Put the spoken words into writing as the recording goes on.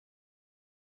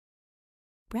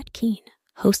Brett Keane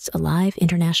hosts a live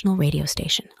international radio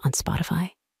station on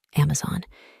Spotify, Amazon,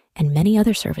 and many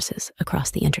other services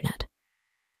across the internet.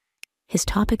 His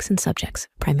topics and subjects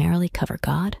primarily cover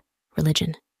God,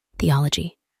 religion,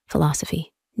 theology,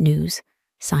 philosophy, news,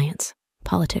 science,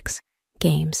 politics,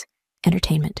 games,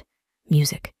 entertainment,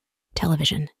 music,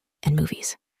 television, and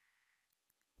movies.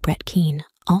 Brett Keane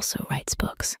also writes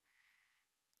books.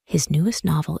 His newest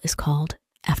novel is called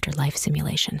Afterlife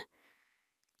Simulation.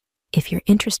 If you're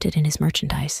interested in his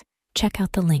merchandise, check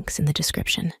out the links in the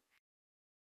description.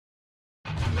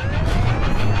 Body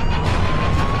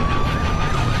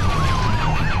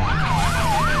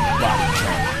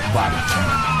count, body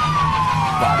count,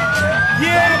 body count.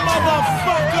 Yeah,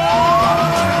 motherfucker!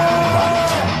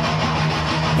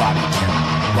 Body count,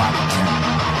 body count,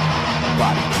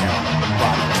 body count,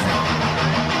 body count, body count,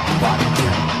 body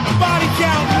count, body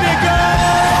count, nigga!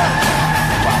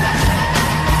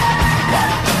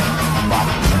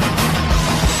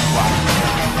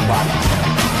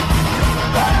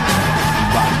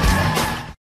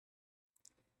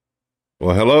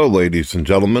 Well, hello, ladies and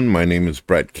gentlemen. My name is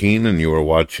Brett Keane, and you are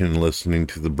watching and listening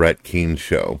to The Brett Keane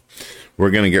Show. We're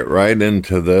going to get right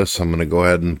into this. I'm going to go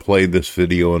ahead and play this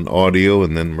video in audio,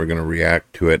 and then we're going to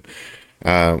react to it.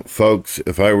 Folks,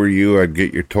 if I were you, I'd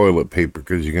get your toilet paper,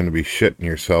 because you're going to be shitting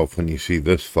yourself when you see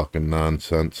this fucking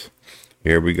nonsense.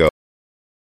 Here we go.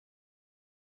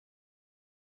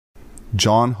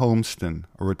 John Holmston,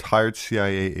 a retired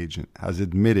CIA agent, has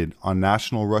admitted on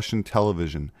national Russian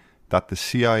television that the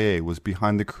CIA was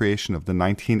behind the creation of the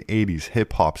 1980s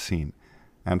hip-hop scene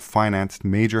and financed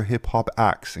major hip-hop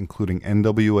acts including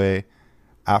NWA,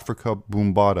 Afrika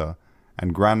Bambaataa,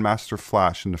 and Grandmaster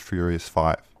Flash and the Furious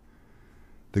Five.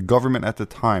 The government at the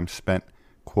time spent,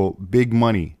 quote, big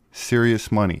money, serious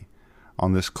money,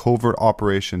 on this covert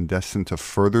operation destined to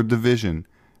further division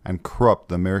and corrupt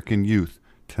the American youth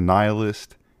to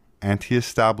nihilist,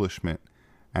 anti-establishment,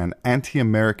 and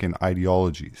anti-American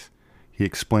ideologies, he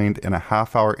explained in a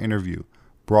half-hour interview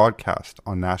broadcast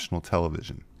on national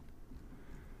television.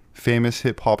 Famous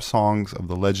hip-hop songs of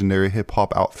the legendary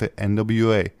hip-hop outfit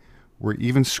NWA were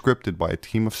even scripted by a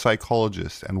team of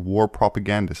psychologists and war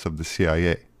propagandists of the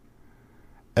CIA.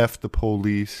 F the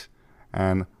Police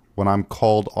and When I'm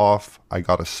Called Off, I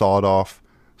Got a Sawed Off,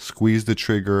 Squeeze the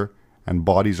Trigger, and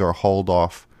Bodies Are Hauled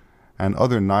Off, and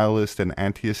other nihilist and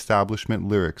anti-establishment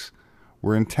lyrics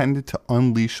were intended to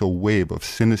unleash a wave of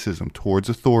cynicism towards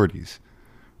authorities,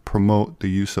 promote the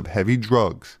use of heavy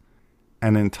drugs,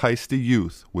 and entice the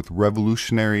youth with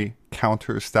revolutionary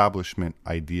counter-establishment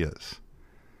ideas.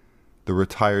 The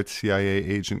retired CIA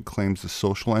agent claims the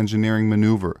social engineering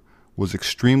maneuver was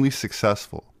extremely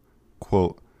successful.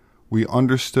 Quote, "We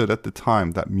understood at the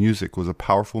time that music was a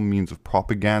powerful means of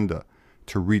propaganda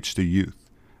to reach the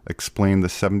youth," explained the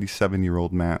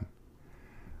 77-year-old man.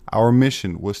 "Our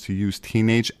mission was to use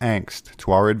teenage angst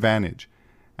to our advantage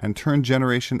and turn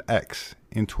Generation X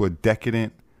into a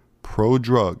decadent,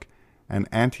 pro-drug, and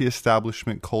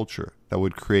anti-establishment culture that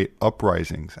would create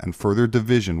uprisings and further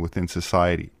division within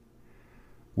society.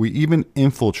 We even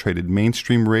infiltrated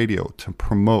mainstream radio to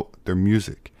promote their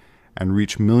music and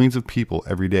reach millions of people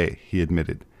every day," he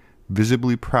admitted,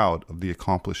 visibly proud of the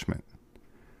accomplishment.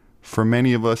 For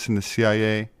many of us in the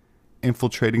CIA,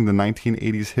 infiltrating the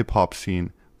 1980s hip-hop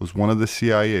scene was one of the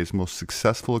CIA's most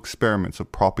successful experiments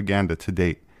of propaganda to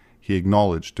date, he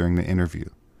acknowledged during the interview.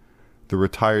 The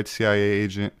retired CIA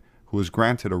agent, who was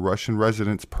granted a Russian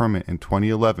residence permit in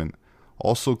 2011,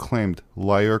 also claimed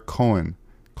Lior Cohen,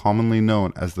 commonly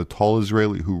known as the tall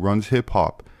Israeli who runs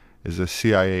hip-hop, is a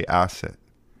CIA asset.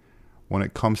 When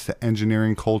it comes to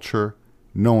engineering culture,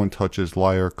 no one touches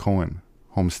Lior Cohen,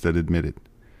 Homestead admitted.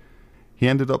 He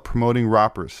ended up promoting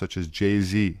rappers such as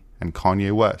Jay-Z and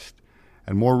Kanye West,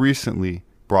 and more recently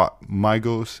brought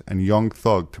Migos and Young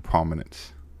Thug to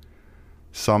prominence.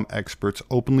 Some experts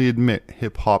openly admit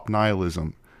hip-hop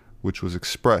nihilism, which was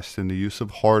expressed in the use of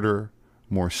harder,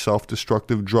 more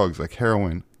self-destructive drugs like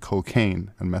heroin, cocaine,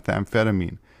 and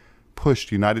methamphetamine,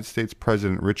 pushed United States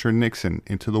President Richard Nixon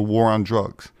into the war on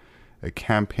drugs, a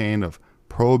campaign of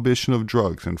prohibition of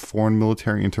drugs and foreign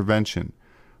military intervention,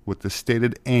 with the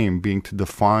stated aim being to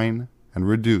define and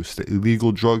reduce the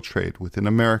illegal drug trade within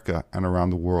America and around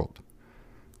the world.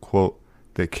 Quote,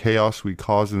 "The chaos we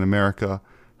caused in America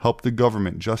helped the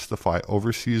government justify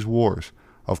overseas wars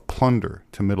of plunder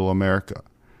to Middle America.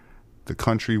 The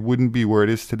country wouldn't be where it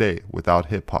is today without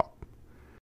hip-hop."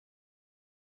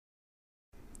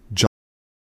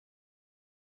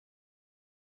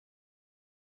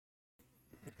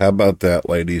 How about that,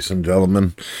 ladies and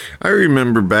gentlemen? I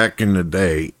remember back in the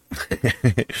day,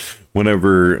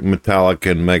 whenever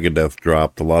Metallica and Megadeth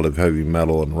dropped a lot of heavy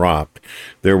metal and rock,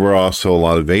 there were also a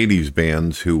lot of 80s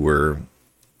bands who were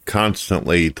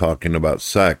constantly talking about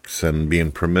sex and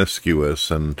being promiscuous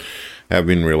and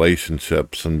having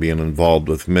relationships and being involved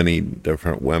with many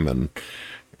different women.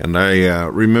 And I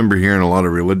remember hearing a lot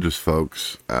of religious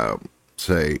folks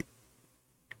say,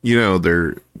 you know,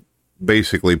 they're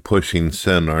basically pushing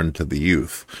sin onto the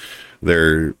youth.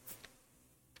 They're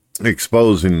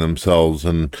exposing themselves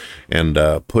and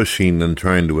pushing and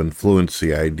trying to influence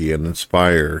the idea and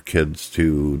inspire kids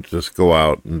to just go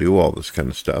out and do all this kind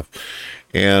of stuff.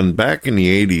 And back in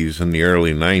the 80s and the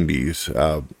early 90s,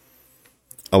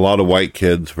 a lot of white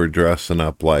kids were dressing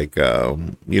up like,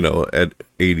 you know, at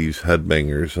 80s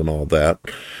headbangers and all that,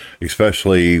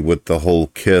 especially with the whole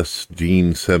Kiss,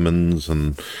 Gene Simmons,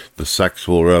 and the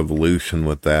sexual revolution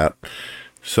with that.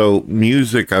 So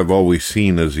music I've always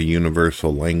seen as a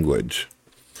universal language.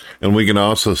 And we can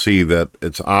also see that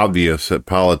it's obvious that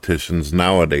politicians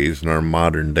nowadays in our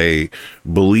modern day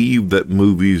believe that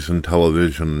movies and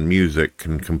television and music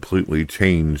can completely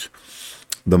change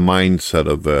the mindset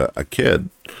of a kid.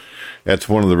 That's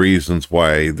one of the reasons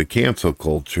why the cancel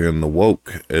culture and the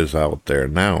woke is out there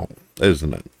now,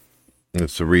 isn't it?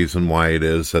 It's the reason why it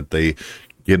is that they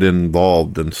get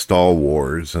involved in Star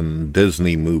Wars and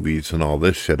Disney movies and all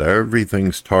this shit.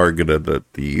 Everything's targeted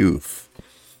at the youth.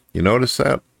 You notice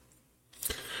that?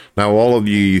 Now, all of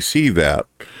you see that,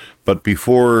 but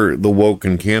before the woke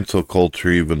and cancel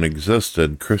culture even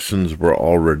existed, Christians were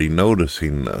already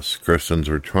noticing this. Christians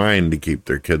were trying to keep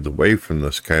their kids away from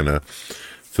this kind of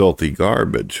filthy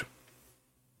garbage.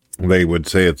 They would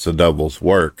say it's the devil's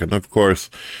work. And of course,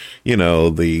 you know,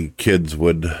 the kids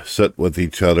would sit with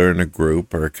each other in a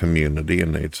group or a community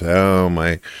and they'd say, oh,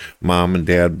 my mom and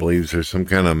dad believes there's some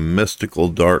kind of mystical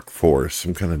dark force,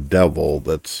 some kind of devil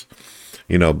that's,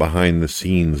 you know, behind the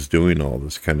scenes doing all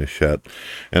this kind of shit.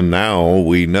 And now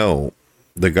we know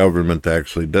the government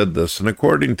actually did this. And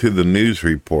according to the news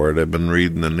report, I've been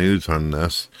reading the news on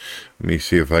this. Let me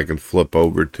see if I can flip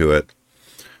over to it.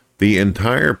 The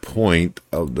entire point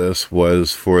of this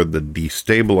was for the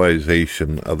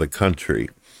destabilization of the country.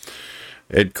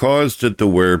 It caused it to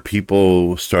where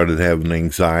people started having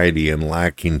anxiety and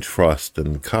lacking trust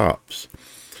in cops.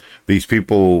 These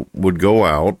people would go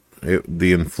out,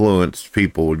 the influenced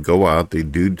people would go out,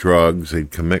 they'd do drugs, they'd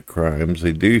commit crimes,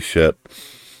 they'd do shit.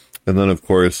 And then, of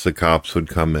course, the cops would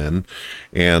come in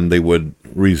and they would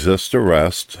resist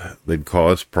arrest. They'd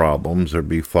cause problems or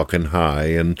be fucking high.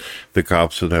 And the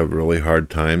cops would have a really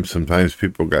hard time. Sometimes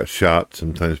people got shot.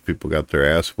 Sometimes people got their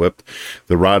ass whipped.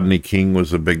 The Rodney King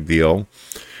was a big deal.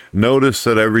 Notice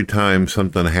that every time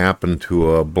something happened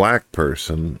to a black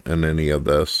person in any of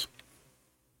this,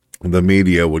 the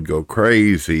media would go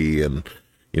crazy and,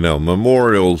 you know,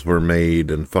 memorials were made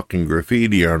and fucking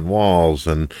graffiti on walls.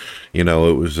 And, you know,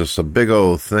 it was just a big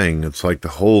old thing. It's like the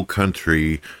whole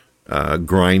country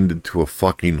grinded to a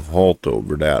fucking halt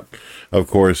over that. Of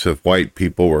course, if white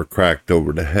people were cracked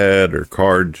over the head or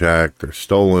carjacked or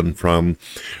stolen from,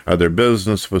 or their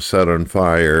business was set on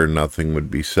fire, nothing would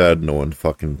be said. No one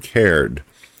fucking cared.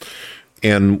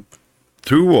 And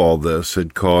through all this,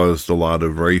 it caused a lot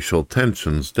of racial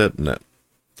tensions, didn't it?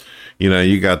 You know,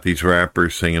 you got these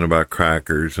rappers singing about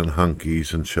crackers and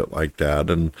hunkies and shit like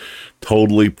that, and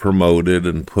totally promoted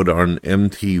and put on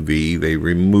MTV. They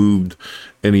removed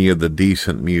any of the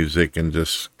decent music and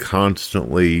just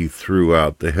constantly threw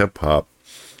out the hip-hop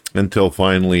until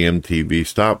finally MTV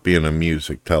stopped being a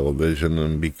music television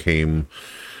and became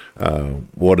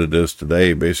what it is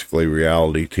today, basically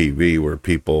reality TV, where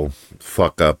people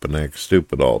fuck up and act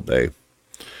stupid all day.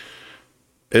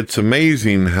 It's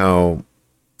amazing how,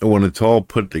 when it's all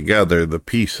put together, the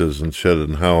pieces and shit,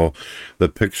 and how the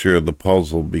picture of the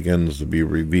puzzle begins to be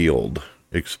revealed,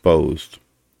 exposed.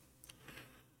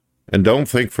 And don't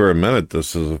think for a minute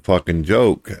this is a fucking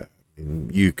joke.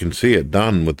 You can see it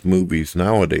done with movies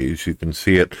nowadays. You can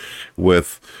see it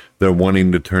with they're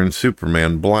wanting to turn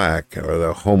Superman black, or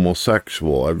they're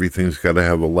homosexual. Everything's got to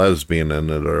have a lesbian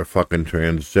in it, or a fucking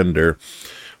transgender.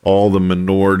 All the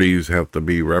minorities have to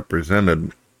be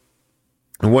represented.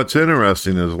 And what's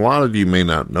interesting is a lot of you may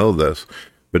not know this,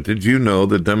 but did you know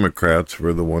the Democrats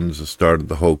were the ones that started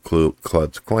the whole Ku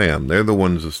Klux Klan? They're the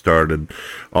ones that started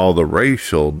all the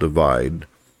racial divide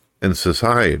in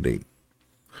society.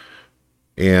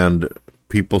 And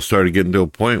people started getting to a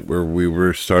point where we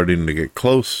were starting to get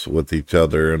close with each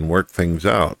other and work things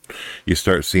out. You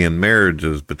start seeing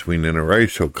marriages between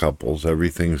interracial couples.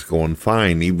 Everything's going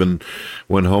fine. Even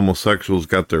when homosexuals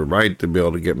got their right to be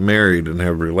able to get married and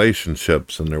have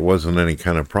relationships and there wasn't any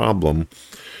kind of problem,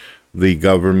 the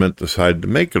government decided to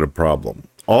make it a problem.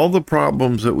 All the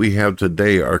problems that we have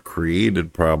today are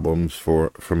created problems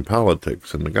from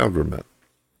politics and the government.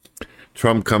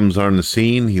 Trump comes on the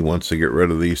scene. He wants to get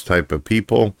rid of these type of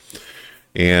people.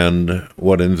 And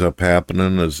what ends up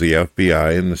happening is the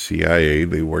FBI and the CIA,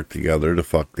 they work together to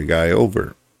fuck the guy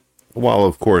over. While,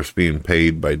 of course, being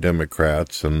paid by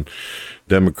Democrats. And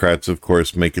Democrats, of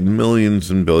course, making millions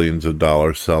and billions of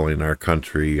dollars selling our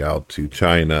country out to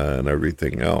China and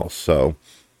everything else. So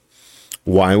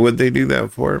why would they do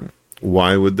that for?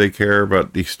 Why would they care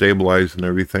about destabilizing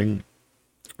everything?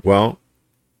 Well,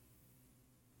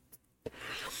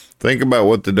 think about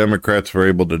what the Democrats were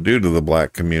able to do to the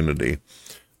black community.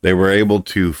 They were able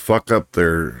to fuck up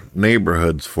their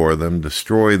neighborhoods for them,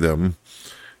 destroy them,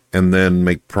 and then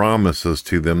make promises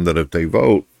to them that if they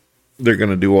vote, they're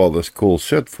going to do all this cool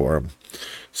shit for them.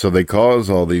 So they cause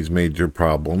all these major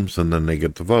problems, and then they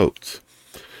get the votes.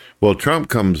 Well, Trump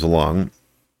comes along,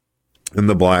 and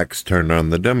the blacks turn on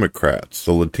the Democrats.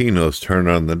 The Latinos turn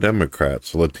on the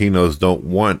Democrats. The Latinos don't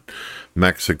want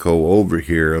Mexico over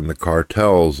here and the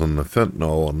cartels and the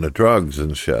fentanyl and the drugs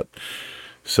and shit.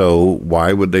 So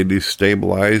why would they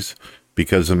destabilize?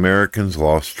 Because Americans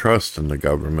lost trust in the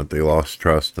government. They lost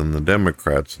trust in the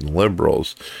Democrats and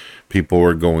liberals. People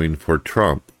were going for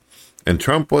Trump. And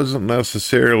Trump wasn't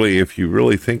necessarily, if you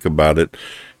really think about it,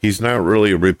 he's not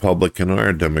really a Republican or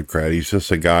a Democrat. He's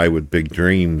just a guy with big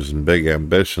dreams and big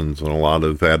ambitions and a lot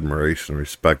of admiration and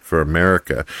respect for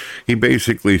America. He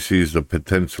basically sees the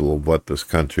potential of what this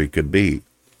country could be.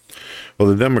 Well,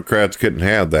 the Democrats couldn't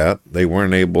have that. They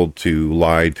weren't able to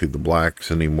lie to the blacks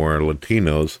anymore,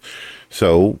 Latinos.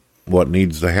 So what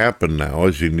needs to happen now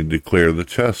is you need to clear the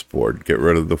chessboard. Get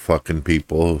rid of the fucking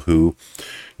people who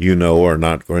you know are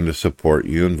not going to support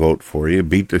you and vote for you.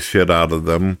 Beat the shit out of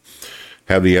them.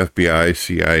 Have the FBI,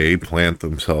 CIA plant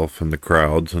themselves in the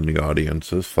crowds and the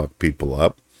audiences, fuck people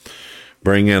up.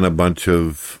 Bring in a bunch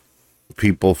of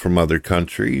people from other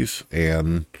countries,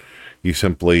 and you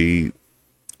simply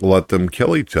let them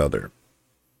kill each other.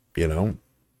 You know,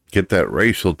 get that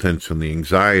racial tension, the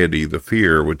anxiety, the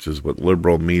fear, which is what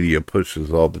liberal media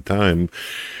pushes all the time.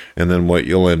 And then what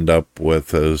you'll end up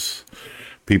with is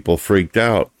people freaked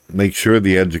out. Make sure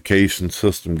the education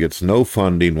system gets no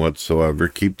funding whatsoever.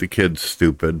 Keep the kids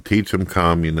stupid. Teach them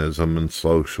communism and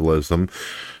socialism.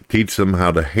 Teach them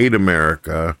how to hate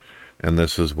America. And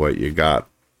this is what you got.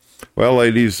 Well,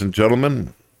 ladies and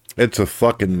gentlemen, it's a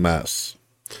fucking mess.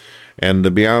 And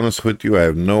to be honest with you, I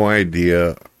have no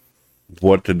idea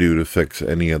what to do to fix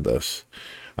any of this.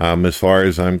 As far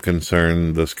as I'm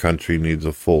concerned, this country needs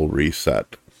a full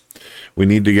reset. We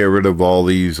need to get rid of all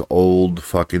these old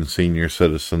fucking senior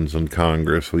citizens in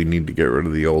Congress. We need to get rid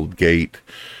of the old gate.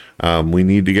 We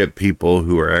need to get people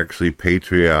who are actually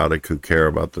patriotic, who care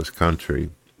about this country.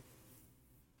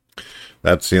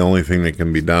 That's the only thing that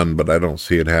can be done, but I don't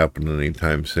see it happening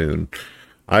anytime soon.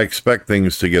 I expect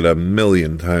things to get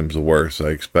 1,000,000 times worse. I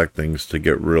expect things to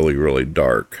get really, really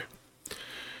dark.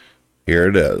 Here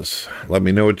it is. Let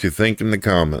me know what you think in the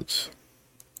comments.